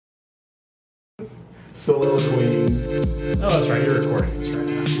soliloquy. Oh, that's right. You're recording this right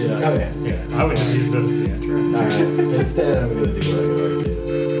now. Yeah. Oh, yeah. Yeah. I would just use this as the intro. Alright, instead I'm going to do what I always do.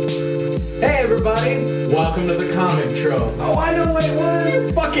 Hey everybody, welcome to the Comic Trope. Oh, I know what it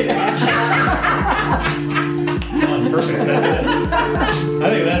was! Fucking asshole! Perfect. That's it. I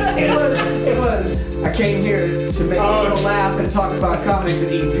think that's It was. I came here to make people laugh and talk about comics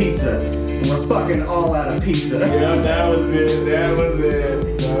and eat pizza. And we're fucking all out of pizza. Yeah, that was it.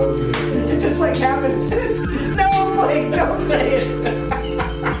 It just like happened since. No, Blake, don't say it.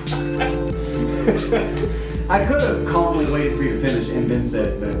 I could have calmly waited for you to finish and then said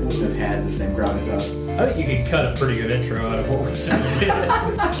it, but it wouldn't have had the same gravitas. I think you can cut a pretty good intro out of what we just did.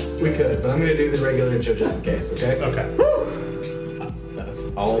 We could, but I'm going to do the regular intro just in case, okay? Okay. That's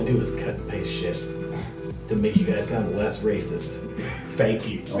all I do is cut and paste shit to make you guys sound less racist. Thank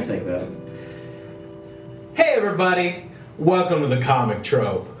you. I'll take that. Hey everybody, welcome to the Comic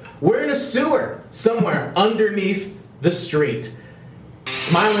Trope. We're in a sewer somewhere underneath the street.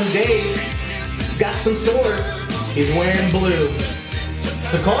 Smiling Dave, he's got some swords. He's wearing blue.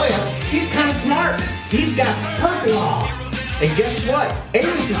 Sequoia, he's kind of smart. He's got purple on. And guess what?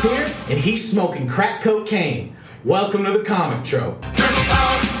 Amos is here, and he's smoking crack cocaine. Welcome to the Comic Trope.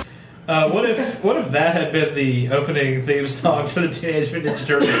 What if that had been the opening theme song to the Teenage Mutant Ninja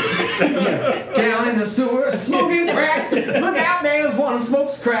Turtles? Down in the sewer, smoking crack. Look out, there's one who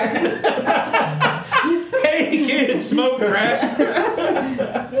smokes crack. Hey kids, smoke crack.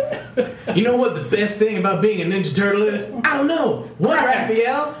 You know what the best thing about being a Ninja Turtle is? I don't know. What,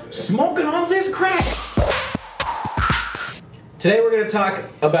 Raphael? Smoking all this crack. Today we're going to talk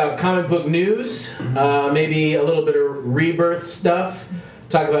about comic book news, maybe a little bit of Rebirth stuff,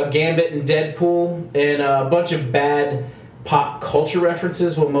 talk about Gambit and Deadpool, and a bunch of bad pop culture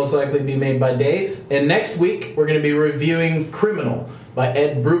references will most likely be made by Dave. And next week we're going to be reviewing Criminal by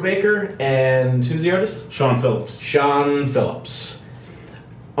Ed Brubaker and who's the artist? Sean Phillips. Sean Phillips.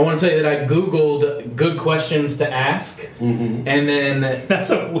 I want to tell you that I Googled good questions to ask, and then... That's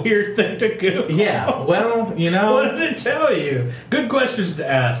a weird thing to Google. Yeah, well, you know... What did it tell you? Good questions to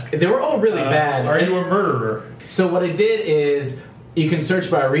ask. They were all really bad. Are you a murderer? So what I did is, you can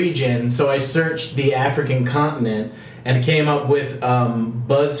search by region, so I searched the African continent, and it came up with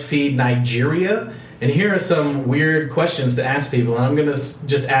BuzzFeed Nigeria, and here are some weird questions to ask people, and I'm going to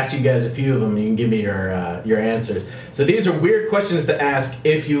just ask you guys a few of them, and you can give me your answers. So these are weird questions to ask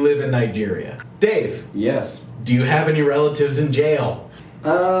if you live in Nigeria. Dave. Yes. Do you have any relatives in jail?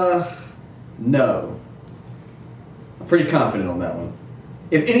 No. I'm pretty confident on that one.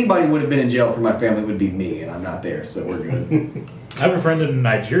 If anybody would have been in jail for my family, it would be me, and I'm not there, so we're good. I have a friend in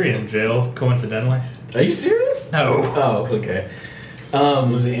Nigeria in jail, coincidentally. Are you serious? No. Oh, okay.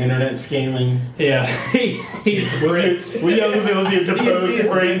 Was the internet scamming? Yeah. He's the prince. Was he a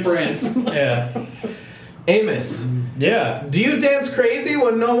deposed prince? Yeah. Amos. Yeah. Do you dance crazy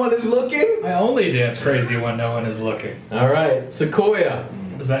when no one is looking? I only dance crazy when no one is looking. All right. Sequoia.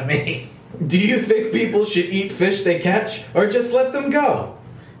 What does that mean? Do you think people should eat fish they catch or just let them go?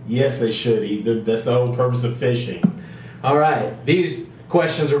 Yes, they should eat. That's the whole purpose of fishing. All right. These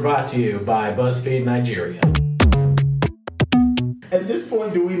questions were brought to you by BuzzFeed Nigeria. At this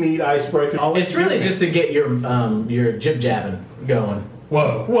point, do we need icebreaker? It's really just to get your jib-jabbing going.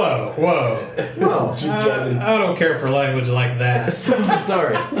 Whoa. Whoa. I don't care for language like that.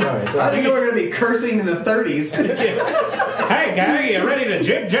 Sorry. I didn't know we were going to be cursing in the 30s. Hey, guy, you ready to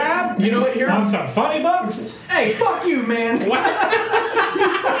jib jab? You know what? Here On some funny bucks? Hey, fuck you, man.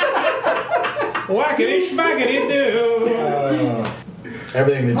 Whackity schmackity do.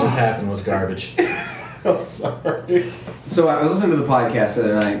 Everything that just happened was garbage. I'm sorry. So I was listening to the podcast the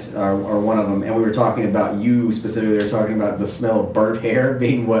other night, or one of them, and we were talking about you specifically. They were talking about the smell of burnt hair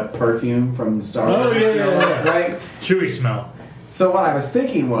being what perfume from Star Wars. Oh, yeah. Right? Chewy smell. So what I was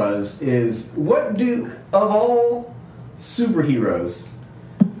thinking is what do, of all superheroes,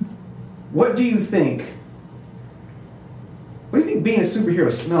 what do you think being a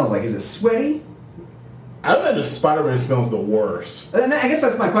superhero smells like? Is it sweaty? I bet Spider-Man smells the worst. And I guess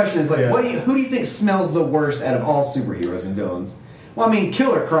that's my question is, like, Yeah. who do you think smells the worst out of all superheroes and villains? Well, I mean,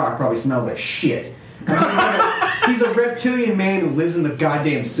 Killer Croc probably smells like shit. He's a reptilian man who lives in the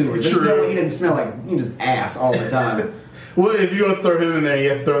goddamn sewers. There's no way he doesn't smell like just ass all the time. Well, if you're gonna throw him in there, you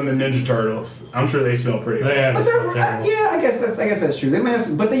have to throw in the Ninja Turtles. I'm sure they smell pretty bad. Yeah, I guess that's true. They may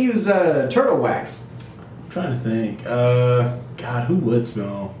have but they use turtle wax. I'm trying to think. God, who would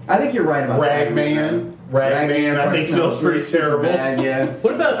smell? I think you're right about Ragman. Ragman, I think smells pretty terrible. Bad, yeah.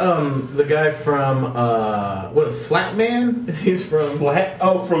 What about the guy from Flatman? He's from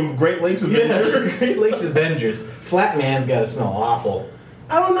from Great Lakes Avengers. Great Lakes Avengers. Flatman's got to smell awful.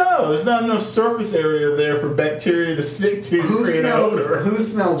 I don't know. There's not enough surface area there for bacteria to stick to. Who create an odor.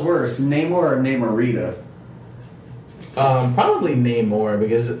 smells worse, Namor or Namorita? Probably Namor,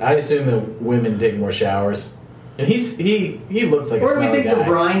 because I assume that women take more showers. And he looks like a Or do we smelly think guy. the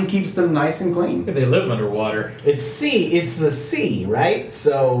brine keeps them nice and clean? They live underwater. It's the sea, right?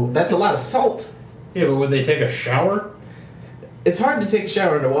 So that's a lot of salt. Yeah, but would they take a shower? It's hard to take a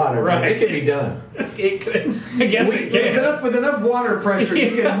shower underwater, right? It can be done. I guess it can. With enough water pressure,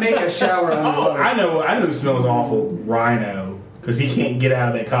 you can make a shower Oh, underwater. I know who smells awful. Rhino, because he can't get out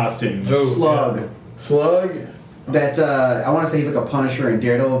of that costume. Oh. Slug. Slug. That I want to say he's like a Punisher and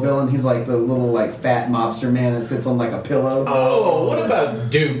Daredevil villain. He's like the little like fat mobster man that sits on like a pillow. Oh, what about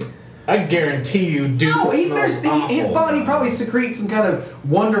Dupe? I guarantee you Dupe No, smells awful. his body probably secretes some kind of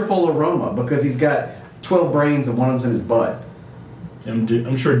wonderful aroma because he's got 12 brains and one of them's in his butt.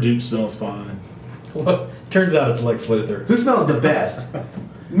 I'm sure Dupe smells fine. Well, turns out it's Lex Luthor. Who smells the best?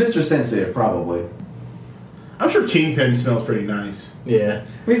 Mr. Sensitive, probably. I'm sure Kingpin smells pretty nice. Yeah.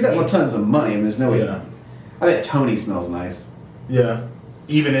 I mean, he's got tons of money, and there's no way. Yeah. I bet Tony smells nice. Yeah.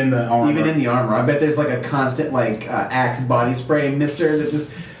 Even in the armor. Even in the armor. I bet there's like a constant like Axe body spray mister that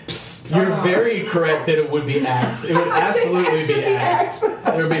just... You're very correct that it would be Axe. It would absolutely be Axe.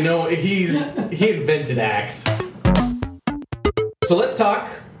 There would be no... He invented Axe. So let's talk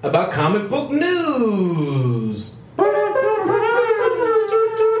about comic book news.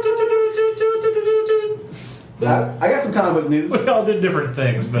 I got some comic book news. We all did different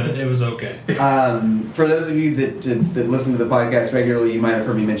things, but it was okay. For those of you that listen to the podcast regularly, you might have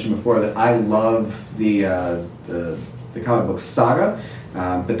heard me mention before that I love the comic book saga.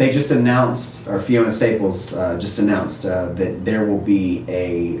 But they just announced, or Fiona Staples just announced that there will be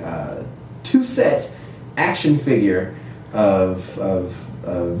a 2-set action figure of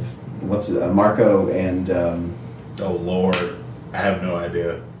Marco and Oh, Lord. I have no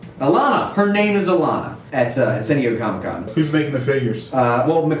idea. Alana. Her name is Alana at San Diego Comic-Con. Who's making the figures?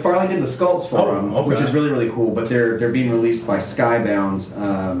 Well, McFarlane did the sculpts for them, okay. which is really, really cool, but they're being released by Skybound.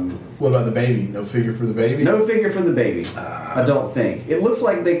 What about the baby? No figure for the baby? No figure for the baby, I don't think. It looks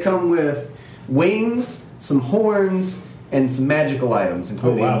like they come with wings, some horns, and some magical items, Oh,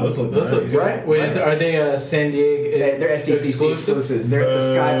 including... wow. Those look nice. Right? Wait, are they San Diego They're SDCC exclusives. They're at the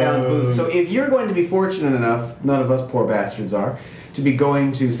Skybound booth. So if you're going to be fortunate enough, none of us poor bastards are, to be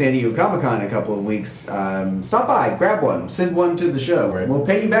going to San Diego Comic-Con in a couple of weeks, stop by, grab one, send one to the show. Right. We'll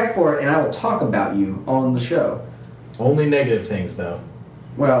pay you back for it, and I will talk about you on the show. Only negative things, though.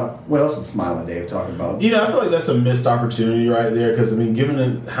 Well, what else would Smile and Dave talk about? You know, I feel like that's a missed opportunity right there because, I mean,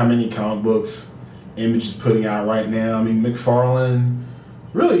 given how many comic books Image is putting out right now, I mean, McFarlane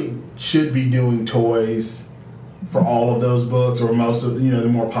really should be doing toys for all of those books or most of, the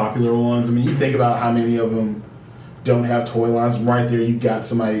more popular ones. I mean, you think about how many of them don't have toy lines. Right there, you've got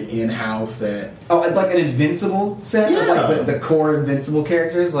somebody in-house that... Oh, like an Invincible set of like the core Invincible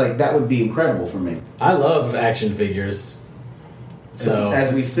characters? Like, that would be incredible for me. I love action figures. So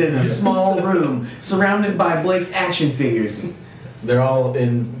As we sit in a small room surrounded by Blake's action figures. they're all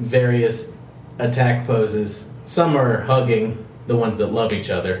in various attack poses. Some are hugging, the ones that love each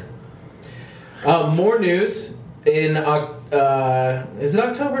other. More news in is it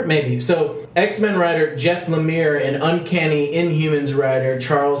October? Maybe. So X-Men writer Jeff Lemire and Uncanny Inhumans writer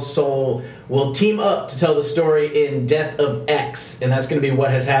Charles Soule will team up to tell the story in Death of X, and that's going to be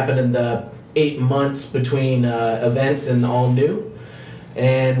what has happened in the 8 months between events and All New.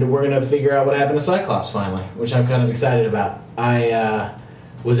 And we're going to figure out what happened to Cyclops finally, which I'm kind of excited about. I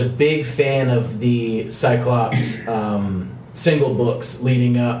was a big fan of the Cyclops single books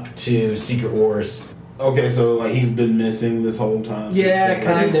leading up to Secret Wars. Okay, so, like, he's been missing this whole time. Yeah, since,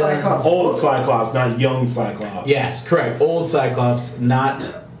 kind of. Cyclops. Old Cyclops, not young Cyclops. Yes, correct. Old Cyclops, not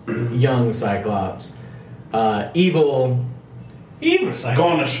young Cyclops. Evil Cyclops.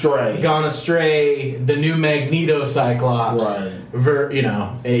 Gone astray. Gone Astray, the new Magneto Cyclops.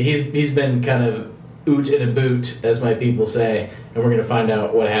 Right. He's been kind of oot in a boot, as my people say, and we're going to find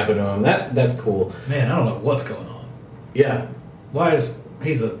out what happened to him. That's cool. Man, I don't know what's going on. Yeah. Why is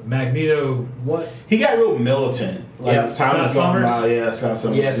he's a Magneto? What? He got real militant. Like, Yeah, his time Scott has gone Summers? by. Yeah, Scott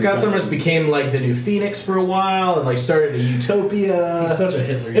Summers. Yeah, Scott Summers became like the new Phoenix for a while, and like started a Utopia. He's such a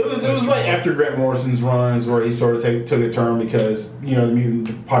Hitler. It was like after Grant Morrison's runs where he sort of took a turn because the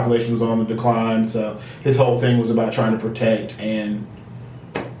mutant population was on the decline. So his whole thing was about trying to protect and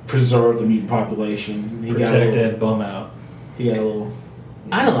preserve the mutant population. Protect and bum out. He got a little.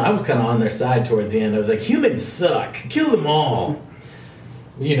 I don't know. I was kind of on their side towards the end. I was like, humans suck. Kill them all.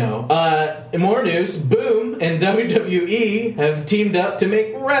 In more news, Boom and WWE have teamed up to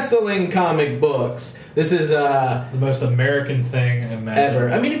make wrestling comic books. This is the most American thing imaginable.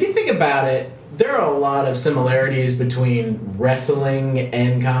 ever. I mean, if you think about it, there are a lot of similarities between wrestling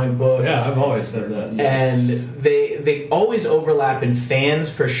and comic books. Yeah, I've always said that. And they always overlap in fans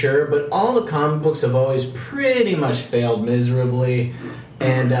for sure, but all the comic books have always pretty much failed miserably.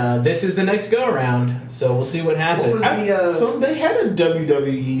 And this is the next go around, so we'll see what happens. So they had a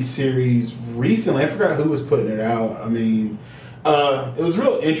WWE series recently. I forgot who was putting it out. I mean, it was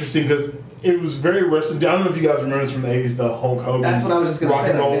real interesting because it was very wrestling. I don't know if you guys remember this from the 80s, the Hulk Hogan. That's what I was just going to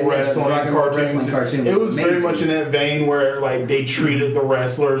say. Rock and roll wrestling cartoon. It was very much in that vein where like they treated the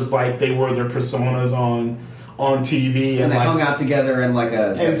wrestlers like they were their personas on TV, and they like, hung out together in like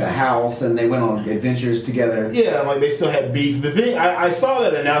a house, and they went on adventures together. Yeah, like they still had beef. The thing I saw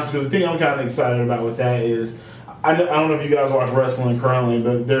that announcement because the thing I'm kind of excited about with that is I don't know if you guys watch wrestling currently,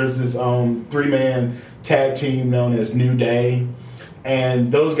 but there's this 3-man tag team known as New Day.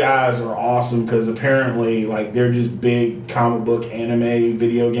 And those guys are awesome because apparently, like, they're just big comic book, anime,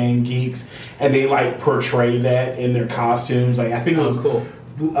 video game geeks, and they like portray that in their costumes. Like, I think it was cool.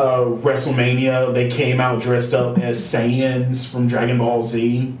 WrestleMania. They came out dressed up as Saiyans from Dragon Ball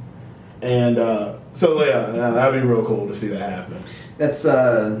Z, and so yeah, that'd be real cool to see that happen. That's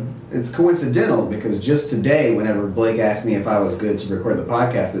it's coincidental because just today, whenever Blake asked me if I was good to record the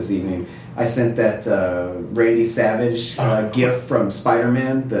podcast this evening, I sent that Randy Savage gif from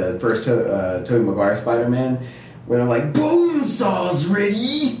Spider-Man, the first Tobey Maguire Spider-Man, where they're like, "Bone saw's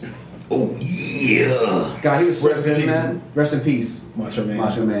ready." Oh yeah! God, he was so good in that. Rest in peace, Macho Man.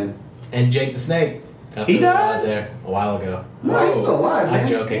 Macho Man. And Jake the Snake. He died there a while ago. No, he's still alive, man. I'm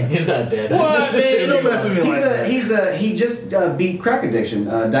joking. He's not dead. What? Man, don't mess with me He just beat crack addiction.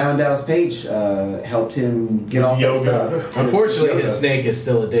 Diamond Dallas Page helped him get off that stuff. Unfortunately, his snake is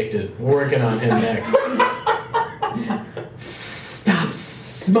still addicted. We're working on him next. Stop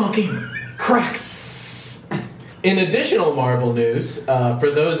smoking cracks. In additional Marvel news, for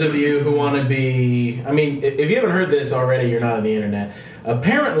those of you who want to be... I mean, if you haven't heard this already, you're not on the internet.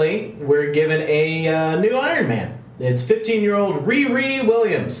 Apparently, we're given a new Iron Man. It's 15-year-old Riri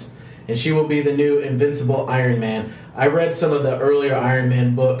Williams, and she will be the new Invincible Iron Man. I read some of the earlier Iron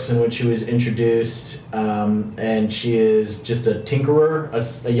Man books in which she was introduced, and she is just a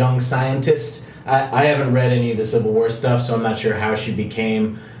tinkerer, a young scientist. I haven't read any of the Civil War stuff, so I'm not sure how she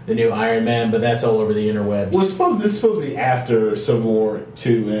became the new Iron Man, but that's all over the interwebs. Well, this is supposed to be after Civil War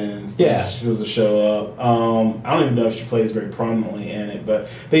 2 ends. Yeah. She's supposed to show up. I don't even know if she plays very prominently in it, but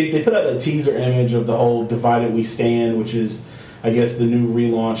they put out a teaser image of the whole Divided We Stand, which is, I guess, the new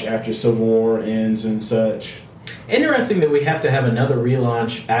relaunch after Civil War ends and such. Interesting that we have to have another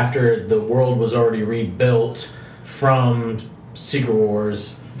relaunch after the world was already rebuilt from Secret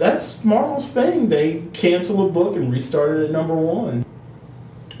Wars. That's Marvel's thing. They cancel a book and restart it at number 1.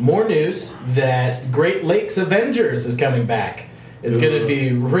 More news that Great Lakes Avengers is coming back. It's going to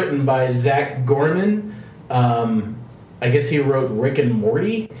be written by Zach Gorman. I guess he wrote Rick and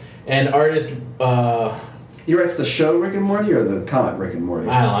Morty. And artist... He writes the show Rick and Morty or the comic Rick and Morty?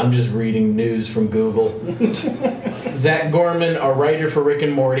 I don't know. I'm just reading news from Google. Zach Gorman, a writer for Rick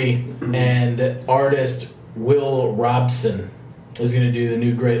and Morty, and artist Will Robson is going to do the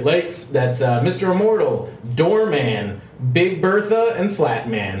new Great Lakes. That's Mr. Immortal, Doorman, Big Bertha, and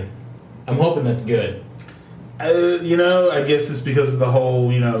Flatman. I'm hoping that's good. I guess it's because of the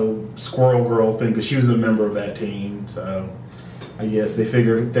whole, Squirrel Girl thing, because she was a member of that team, so I guess they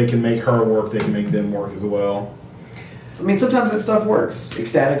figure if they can make her work, they can make them work as well. I mean, sometimes that stuff works.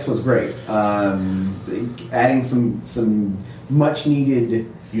 Ecstatics was great. Adding some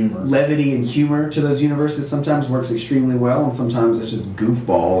much-needed humor, levity, and humor to those universes sometimes works extremely well, and sometimes it's just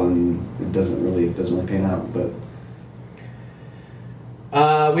goofball and it doesn't really pan out. But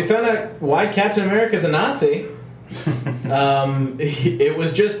we found out why Captain America's a Nazi. It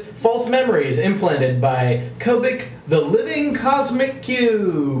was just false memories implanted by Kobik, the living cosmic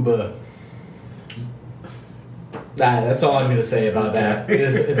cube. That's all I'm going to say about that.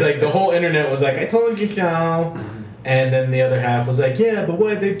 It's like the whole internet was like, I told you so. And then the other half was like, yeah, but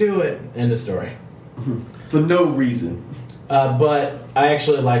why'd they do it? End of story. For no reason. But I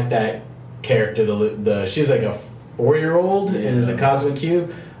actually like that character. She's like a 4-year-old and is a cosmic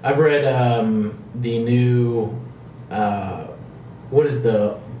cube. I've read the new, what is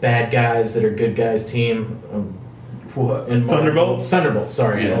the bad guys that are good guys team? What? Thunderbolts? Thunderbolts,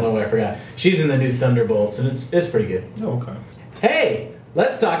 sorry. Yeah. I don't know why I forgot. She's in the new Thunderbolts, and it's pretty good. Oh, okay. Hey,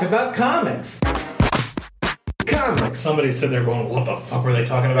 let's talk about comics. Comics. Somebody's sitting there going, what the fuck were they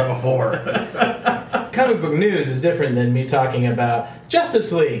talking about before? comic book news is different than me talking about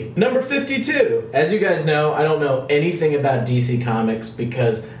Justice League number 52. As you guys know, I don't know anything about DC Comics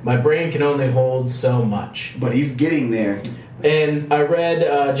because my brain can only hold so much. But he's getting there. And I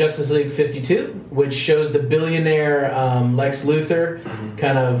read Justice League 52, which shows the billionaire Lex Luthor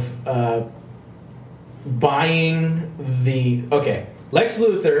kind of buying the... Okay, Lex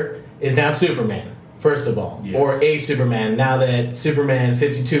Luthor is now Superman, first of all. Yes. Or a Superman, now that Superman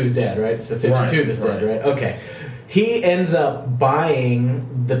 52 is dead, right? It's the 52 that's dead, right? Okay. He ends up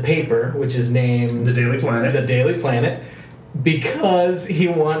buying the paper, which is named... The Daily Planet. The Daily Planet, because he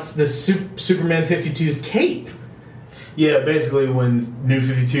wants the Superman 52's cape. Yeah, basically when New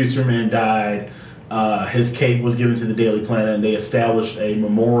 52 Superman died, his cape was given to the Daily Planet, and they established a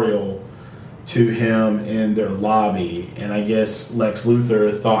memorial to him in their lobby. And I guess Lex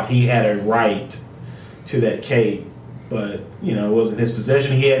Luthor thought he had a right to that cape, but, you know, it wasn't his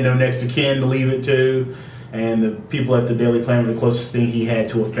possession. He had no next of kin to leave it to, and the people at the Daily Planet were the closest thing he had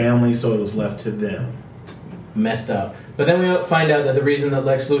to a family, so it was left to them. Messed up. But then we find out that the reason that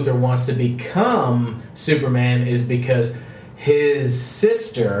Lex Luthor wants to become Superman is because his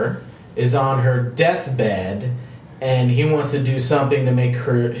sister is on her deathbed and he wants to do something to make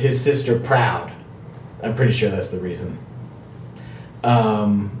his sister proud. I'm pretty sure that's the reason.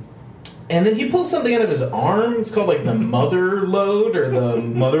 And then he pulls something out of his arm. It's called like the mother load or the...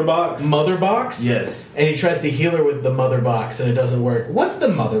 Mother box? Mother box? Yes. And he tries to heal her with the mother box and it doesn't work. What's the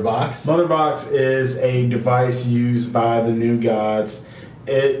mother box? Mother box is a device used by the New Gods.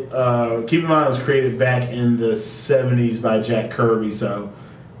 It keep in mind it was created back in the 70s by Jack Kirby, so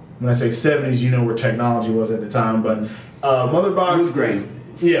when I say 70s, you know where technology was at the time, but Mother box... Wood grain.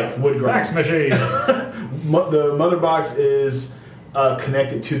 Yeah, wood grain. Fax machines. The Mother box is...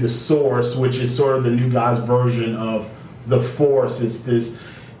 connected to the Source, which is sort of the New Gods version of the Force. It's this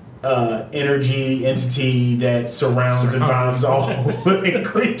energy entity that surrounds and binds all living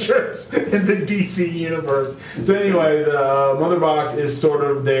creatures in the DC universe. So anyway, the Mother Box is sort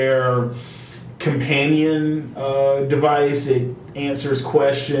of their companion device. It answers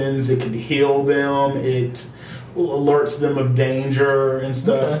questions. It can heal them. It alerts them of danger and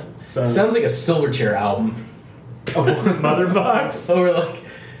stuff. Okay. So, Sounds like a Silverchair album. Mother box? Or like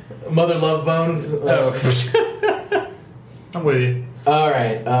Mother Love Bones. Oh. I'm with you.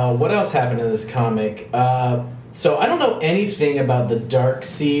 Alright, what else happened in this comic? So I don't know anything about the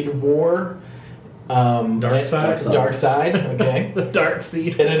Darkseid War. Darkseid? Darkseid, okay. The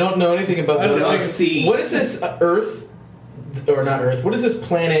Darkseid. And I don't know anything about That's the like seeds. What is this Earth? Or not Earth. What is this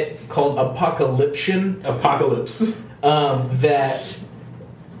planet called Apocalyptian? Apocalypse. That...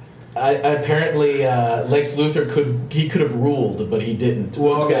 apparently, Lex Luthor could have ruled, but he didn't.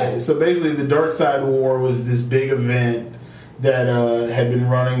 Well, okay. So basically, the Darkseid War was this big event that had been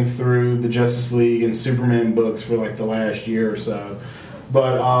running through the Justice League and Superman books for like the last year or so.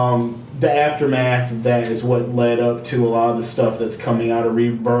 But the aftermath of that is what led up to a lot of the stuff that's coming out of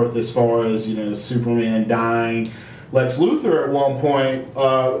Rebirth, as far as, you know, Superman dying. Lex Luthor at one point,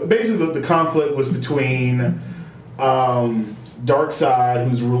 basically the conflict was between Darkseid,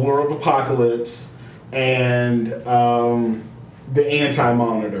 who's ruler of Apocalypse, and the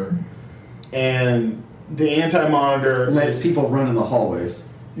Anti-Monitor. And the Anti-Monitor Lets people run in the hallways.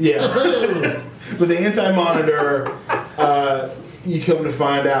 Yeah. But the Anti-Monitor, you come to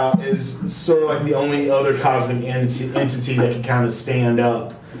find out, is sort of like the only other cosmic entity that can kind of stand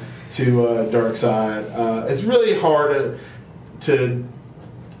up to Darkseid. It's really hard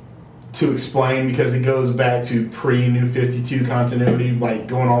to explain because it goes back to pre-New 52 continuity, like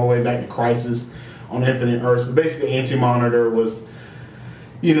going all the way back to Crisis on Infinite Earths. But basically, Anti-Monitor was,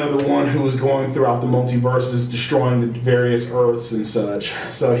 you know, the one who was going throughout the multiverses, destroying the various Earths and such.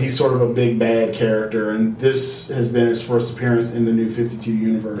 So he's sort of a big bad character, and this has been his first appearance in the New 52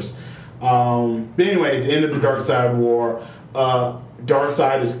 universe. But anyway, at the end of the Darkseid War,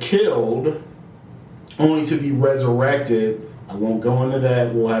 Darkseid is killed, only to be resurrected. I won't go into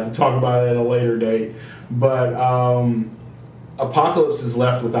that. We'll have to talk about it at a later date. But Apocalypse is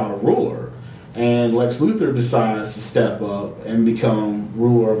left without a ruler. And Lex Luthor decides to step up and become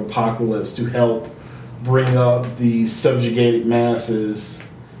ruler of Apocalypse to help bring up the subjugated masses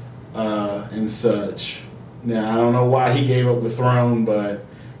and such. Now, I don't know why he gave up the throne, but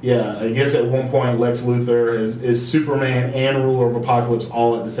yeah, I guess at one point Lex Luthor is Superman and ruler of Apocalypse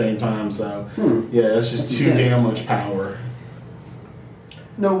all at the same time. So yeah, that's just too damn much power.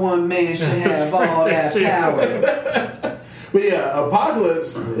 No one man should have all that power. But yeah,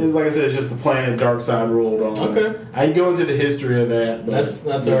 Apocalypse is, like I said, it's just the planet Darkseid ruled on. Okay. I can go into the history of that. But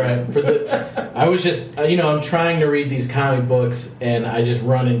That's all right. I was just, I'm trying to read these comic books, and I just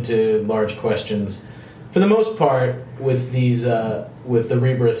run into large questions. for the most part, with these with the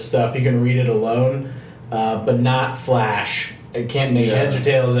Rebirth stuff, you can read it alone, but not Flash. It can't make heads or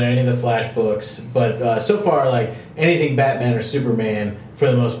tails in any of the Flash books. But so far, like anything Batman or Superman, for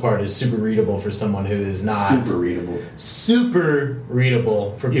the most part, is super readable for someone who is not Super readable. super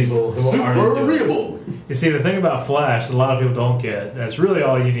readable for people who aren't into readable. You see, the thing about Flash that a lot of people don't get, that's really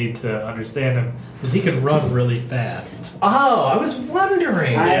all you need to understand him, is he can run really fast. Oh, I was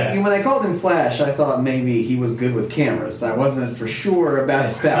wondering. When they called him Flash, I thought maybe he was good with cameras. I wasn't for sure about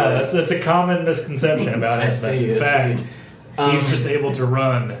his powers. That's a common misconception about him. But in fact, he's just able to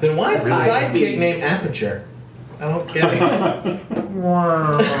run. Then why is his High sidekick speed. named Aperture? I don't get it.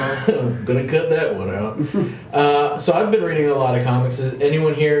 I'm gonna cut that one out. So I've been reading a lot of comics. Has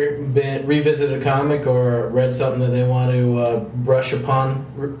anyone here been revisited a comic or read something that they want to brush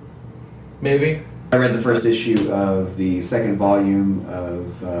upon? Maybe. I read the first issue of the second volume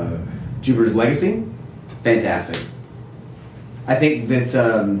of Jupiter's Legacy. Fantastic. I think that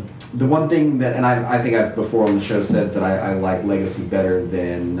the one thing that, and I think I've before on the show said that I like Legacy better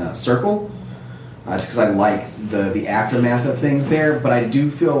than Circle. Just because I like the aftermath of things there, but I do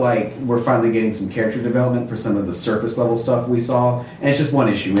feel like we're finally getting some character development for some of the surface level stuff we saw, and it's just one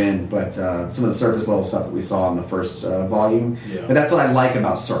issue in, but some of the surface level stuff that we saw in the first volume. Yeah. But that's what I like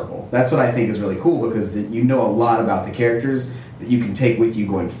about Circle. That's what I think is really cool, because you know a lot about the characters that you can take with you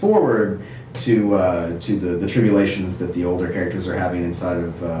going forward to the tribulations that the older characters are having inside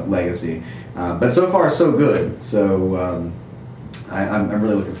of Legacy. But so far, so good. So I'm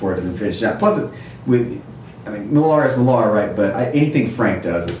really looking forward to them finishing out. Plus, Millar is Millar, right? But anything Frank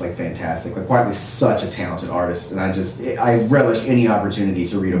does is like fantastic. Like Whiteley's such a talented artist, and I relish any opportunity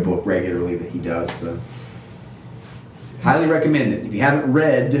to read a book regularly that he does. So, highly recommend it. If you haven't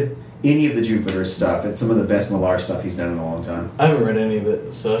read any of the Jupiter stuff, it's some of the best Millar stuff he's done in a long time. I haven't read any of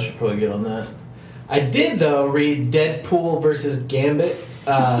it, so I should probably get on that. I did though read Deadpool versus Gambit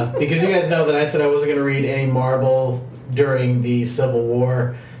because you guys know that I said I wasn't going to read any Marvel during the Civil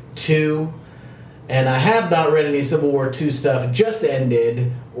War 2. And I have not read any Civil War 2 stuff. It just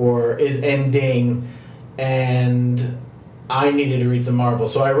ended, or is ending, and I needed to read some Marvel.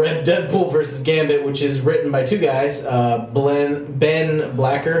 So I read Deadpool vs. Gambit, which is written by two guys, Ben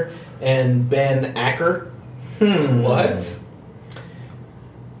Blacker and Ben Acker. What?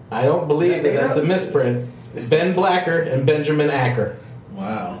 I don't believe that's a misprint. It's Ben Blacker and Benjamin Acker.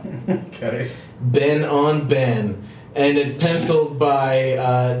 Wow. Okay. Ben on Ben. And it's penciled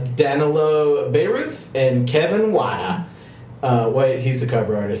by Danilo Beyruth and Kevin Wada. He's the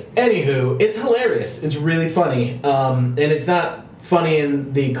cover artist. Anywho, it's hilarious. It's really funny. And it's not funny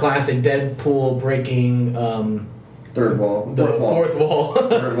in the classic Deadpool breaking... Fourth wall.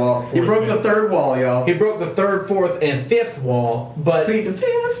 Third wall. He broke the third wall, y'all. He broke the third, fourth, and fifth wall. But Plead the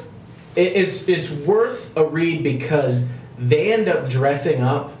fifth. It's worth a read because... they end up dressing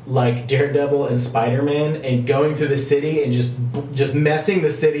up like Daredevil and Spider-Man and going through the city and just messing the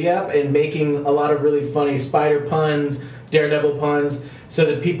city up and making a lot of really funny spider puns, Daredevil puns, so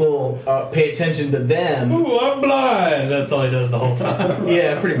that people pay attention to them. Ooh, I'm blind! That's all he does the whole time.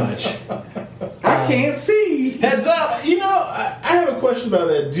 Yeah, pretty much. I can't see! Heads up! You know, I have a question about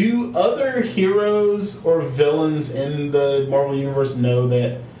that. Do other heroes or villains in the Marvel Universe know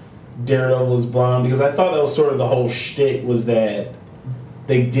that Daredevil is blind? Because I thought that was sort of the whole shtick, was that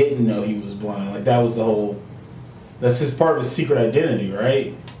they didn't know he was blind. Like, that was the whole... that's his part of his secret identity,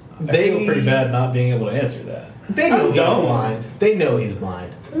 right? I feel pretty bad not being able to answer that. They know he's blind. They know he's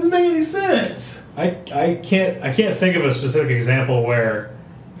blind. It doesn't make any sense. I can't think of a specific example where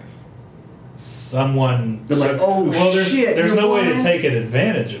someone... They're like, there's no way to take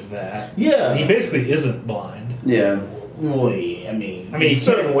advantage of that. Yeah. He basically isn't blind. Yeah. Well, I mean, in he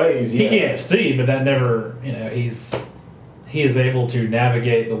certain ways, yeah. He can't see, but that never, he is able to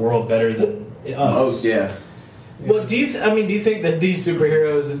navigate the world better than us. Most, yeah. Well, do you think that these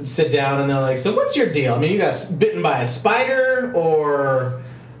superheroes sit down and they're like, so what's your deal? I mean, you got bitten by a spider, or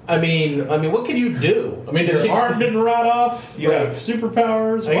I mean, what could you do? I mean, your arm didn't rot off. You Right. have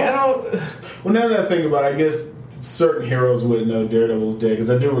superpowers. Like, I don't. Well, now that I think about it, I guess certain heroes wouldn't know Daredevil's dead, because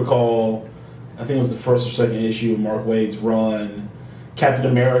I do recall, I think it was the first or second issue of Mark Waid's run, Captain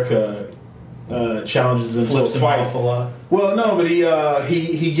America challenges him Flips to a him fight. off a lot. Well, no, but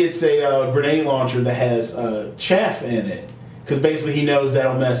he gets a grenade launcher that has chaff in it, because basically he knows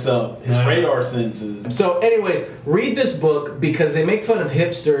that'll mess up his radar senses. So, anyways, read this book because they make fun of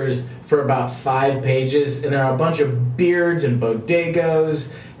hipsters for about 5 pages, and there are a bunch of beards and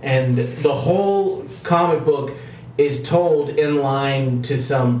bodegos, and the whole comic book is told in line to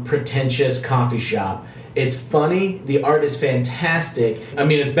some pretentious coffee shop. It's funny. The art is fantastic. I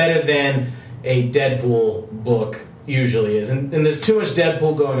mean, it's better than a Deadpool book usually is. And there's too much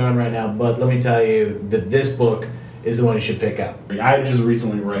Deadpool going on right now, but let me tell you that this book is the one you should pick up. I just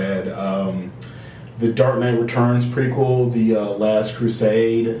recently read The Dark Knight Returns prequel, The Last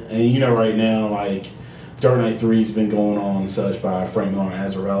Crusade, and right now, like, Dark Knight 3 has been going on and such by Frank Miller and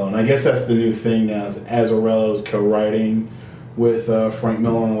Azzarello, and I guess that's the new thing now, is Azzarello's co-writing with Frank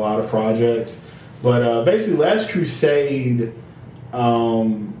Miller on a lot of projects. But basically, Last Crusade,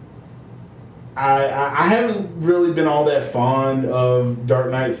 I haven't really been all that fond of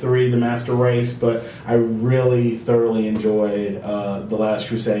Dark Knight 3, The Master Race, but I really thoroughly enjoyed The Last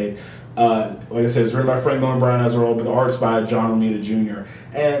Crusade. Like I said, it's written by Frank Miller and Brian Azzarello, but the art's by John Romita Jr.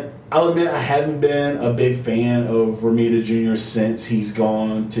 And I'll admit, I haven't been a big fan of Romita Jr. since he's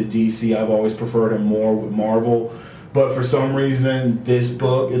gone to DC. I've always preferred him more with Marvel. But for some reason, this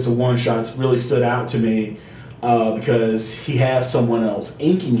book, it's a one-shot, it's really stood out to me. Because he has someone else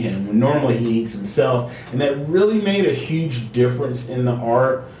inking him when normally he inks himself, and that really made a huge difference in the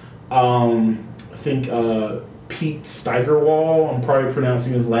art. I think Pete Steigerwall, I'm probably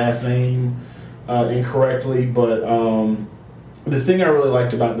pronouncing his last name incorrectly, but the thing I really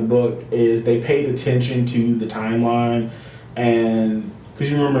liked about the book is they paid attention to the timeline, and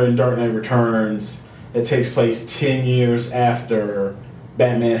because you remember in Dark Knight Returns, it takes place 10 years after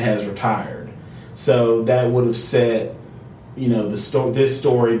Batman has retired. So that would have set, this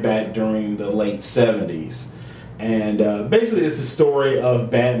story back during the late 70s. And basically it's a story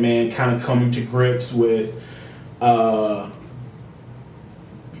of Batman kind of coming to grips with, growing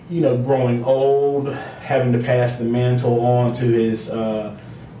old, having to pass the mantle on to his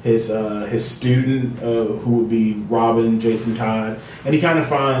student, who would be Robin, Jason Todd. And he kind of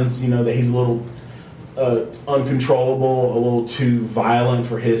finds, that he's a little uncontrollable, a little too violent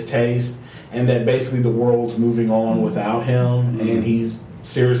for his taste. And that basically the world's moving on without him, and he's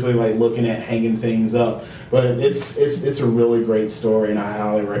seriously like looking at hanging things up. But it's a really great story, and I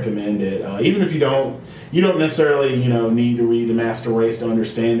highly recommend it. Even if you don't necessarily need to read The Master Race to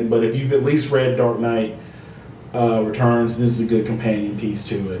understand it, but if you've at least read Dark Knight Returns, this is a good companion piece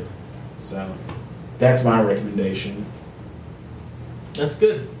to it. So that's my recommendation. That's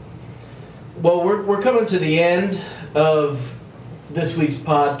good. Well, we're coming to the end of this week's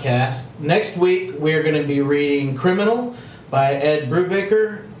podcast. Next week, we're going to be reading Criminal by Ed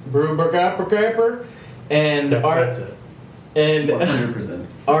Brubaker, and that's it. And 100%.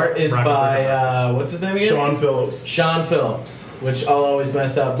 art is by what's his name again? Sean Phillips. Sean Phillips, which I'll always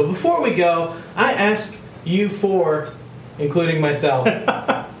mess up. But before we go, I ask you four, including myself,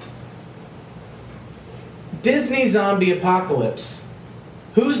 Disney zombie apocalypse.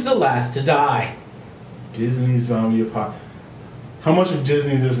 Who's the last to die? Disney zombie apocalypse. How much of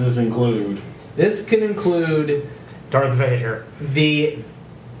Disney does this include? This can include Darth Vader. The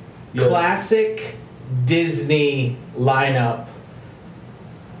classic Disney lineup.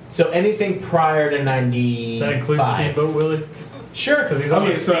 So anything prior to 95. Does that include Steamboat Willie? Sure. Because he's on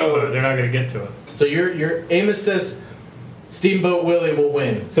the Steamboat. They're not going to get to it. So your Amos says Steamboat Willie will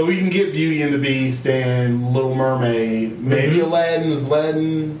win. So we can get Beauty and the Beast and Little Mermaid. Maybe Aladdin. Was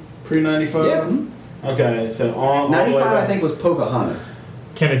Aladdin pre-95? Yeah. Okay, so on 95, I think, was Pocahontas.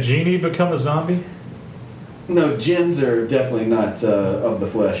 Can a genie become a zombie? No, gins are definitely not of the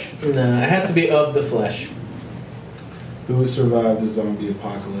flesh. No, it has to be of the flesh. Who has survived the zombie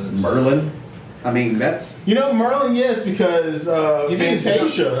apocalypse? Merlin. I mean, that's... Merlin, yes, because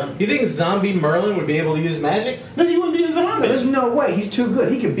Fantasia. You think zombie Merlin would be able to use magic? No, he wouldn't be a zombie. There's no way. He's too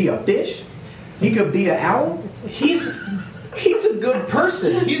good. He could be a fish. He could be an owl. He's a good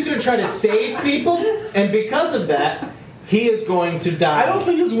person. He's going to try to save people, and because of that, he is going to die. I don't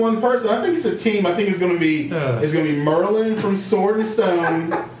think it's one person. I think it's a team. I think it's going to be Merlin from Sword and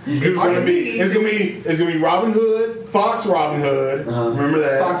Stone. It's going to be Robin Hood, Fox Robin Hood. Remember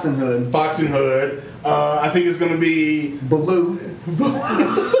that? Fox and Hood. I think it's going to be Baloo.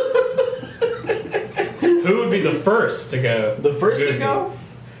 Who would be the first to go? The first to go?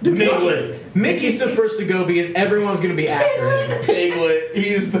 Piglet. Mickey's the first to go because everyone's going to be after him. Piglet.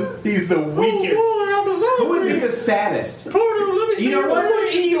 He's the weakest. Who would be the saddest? You know what?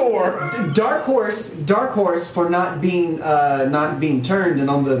 Eeyore. Dark Horse for not being turned, and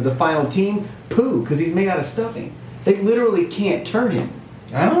on the final team, Pooh, because he's made out of stuffing. They literally can't turn him.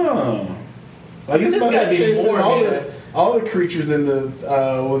 Oh. I guess There's got to be more. All the creatures in the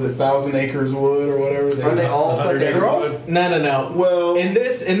was it 1,000 Acres Wood or whatever? Are they all stuck together? No. Well, in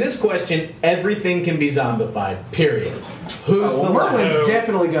this question, everything can be zombified. Period. Who's the Merlin's last?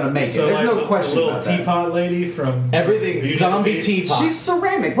 definitely gonna make it. There's no question the about little that. teapot lady from Everything. Beauty Zombie and the Beast. teapot. She's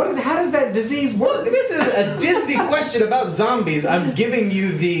ceramic. How does that disease work? Look, this is a Disney question about zombies. I'm giving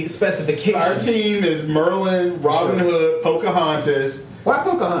you the specifications. Our team is Merlin, Robin Hood, Pocahontas. Why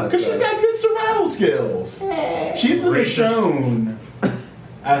Pocahontas? Because she's got good survival skills. She's the Racist. Michonne,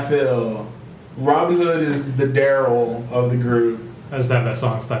 I feel. Robin Hood is the Daryl of the group. I just have that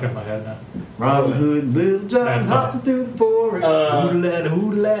song stuck in my head now. Robin Hood, Little John, That's all. hopping through the forest.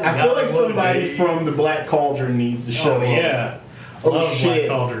 Hoodlum. I feel like somebody from the Black Cauldron needs to show Oh up. yeah. Oh Love shit!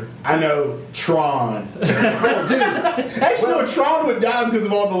 Black Cauldron. I know Tron. Actually, no, Tron would die because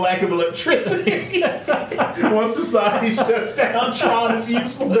of all the lack of electricity. Once society shuts down, Tron is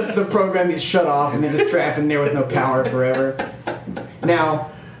useless. The program gets shut off and they're just trapped in there with no power forever.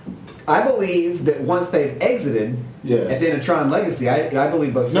 Now, I believe that once they've exited Yes. at the end of Tron Legacy, I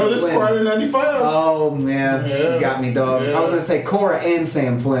believe both No, Sam this is Flynn. part of '95. Oh man, Yeah. you got me, dog. Yeah. I was gonna say Korra and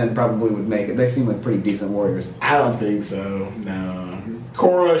Sam Flynn probably would make it. They seem like pretty decent warriors. I don't think so. No.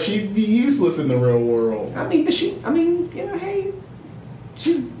 Korra, she'd be useless in the real world. I mean, hey,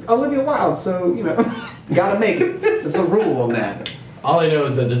 she's Olivia Wilde, so gotta make it. That's a rule on that. All I know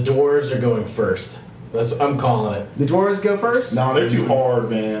is that the dwarves are going first. That's what I'm calling it. The dwarves go first. No, they're too hard,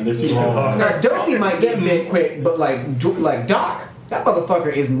 man. They're too hard. Now, Dopey might get bit quick, but like Doc, that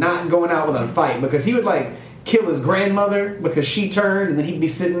motherfucker is not going out without a fight because he would kill his grandmother because she turned, and then he'd be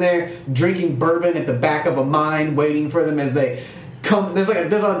sitting there drinking bourbon at the back of a mine, waiting for them as they come. There's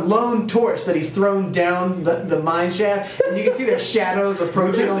a lone torch that he's thrown down the mine shaft, and you can see their shadows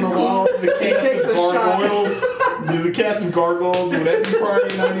approaching on the wall. He takes a shot. Do the cast of Gargoyles with that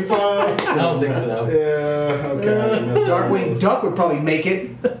party in '95? I don't think so. Yeah, okay. Darkwing Duck would probably make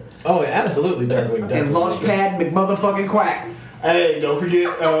it, Oh, absolutely, Darkwing Duck. and Launchpad McMotherfucking Quack. Hey, don't forget,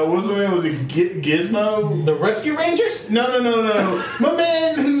 what's my man? Was it Gizmo? The Rescue Rangers? No. My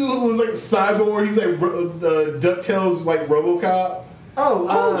man who was like Cyborg, he's like DuckTales, like RoboCop.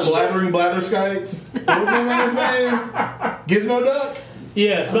 Blathering Blatherskites. What was my man's name? Gizmo Duck?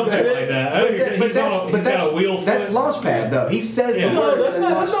 Yeah, something like that. He's got a wheel foot. That's Launchpad, though. He says Yeah. the No, words. that's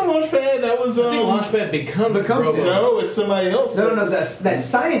not Launchpad. That was I think Launchpad becomes Becomes Robo. him. No, it's somebody else. No. That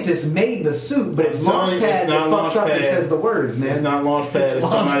scientist made the suit, but it's I'm telling you, Launchpad it's that not fucks up and Launchpad. says the words, man. It's not Launchpad. It's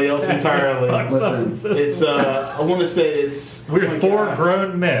somebody else entirely. Listen, It's I want to say it's We're four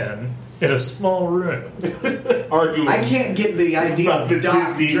grown men in a small room. arguing. I can't get the idea About the of Doc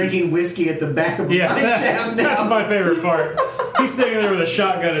Disney. drinking whiskey at the back of Yeah, my shaft now. that's my favorite part. He's sitting there with a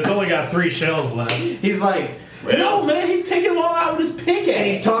shotgun. It's only got 3 shells left. He's like, No, man, he's taking them all out with his pickaxe. and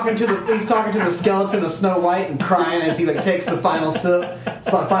he's talking to the skeleton of Snow White and crying as he takes the final sip,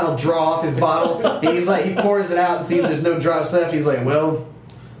 final draw off his bottle. And he's like, he pours it out and sees there's no drops left. He's like, well,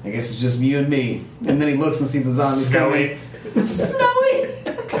 I guess it's just you and me. And then he looks and sees the zombies Snowy. coming. Snowy.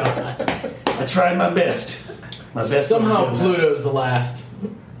 I tried my best. My best. Somehow was good enough. Pluto's the last.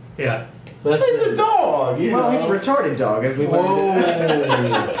 Yeah. That's He's a dog. Well, he's a retarded dog, as we learned.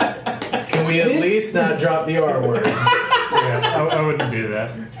 Can we at least not drop the R word? Yeah, I wouldn't do that.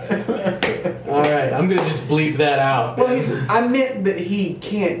 All right, I'm gonna just bleep that out. Well, I meant that he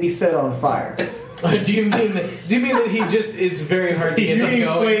can't be set on fire. Do you mean that he just? It's very hard to He's get him being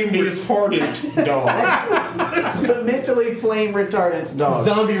going. flame retarded dog. The mentally flame retardant dog.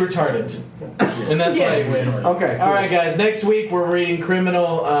 Zombie retardant, and that's why he wins. Okay. All right, guys. Next week we're reading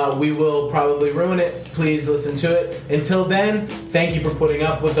Criminal. We will probably ruin it. Please listen to it. Until then, thank you for putting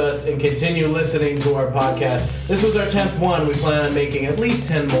up with us and continue listening to our podcast. This was our 10th one. We plan on making at least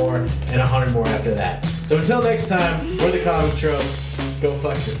 10 more and 100 more after that. So until next time, we're the Comic Trope. Go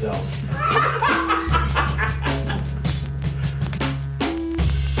fuck yourselves.